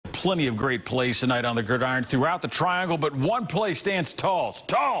plenty of great plays tonight on the gridiron throughout the triangle, but one play stands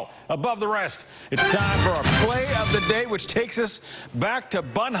tall above the rest. It's time for our play of the day, which takes us back to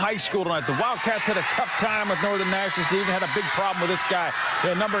Bunn High School tonight. The Wildcats had a tough time with Northern Nash this evening. Had a big problem with this guy,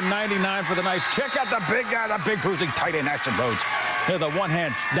 number 99 for the Knights. Check out the big guy, the big bruising tight end, Ashton Rhodes. The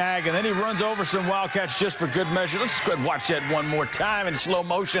one-hand snag, and then he runs over some Wildcats just for good measure. Let's go ahead and watch that one more time in slow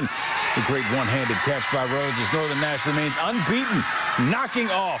motion. The great one-handed catch by Rhodes as Northern Nash remains unbeaten, knocking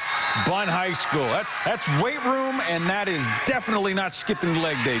off Bunn High School. That's weight room, and that is definitely not skipping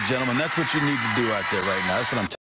leg day, gentlemen. That's what you need to do out there right now. That's what I'm telling you.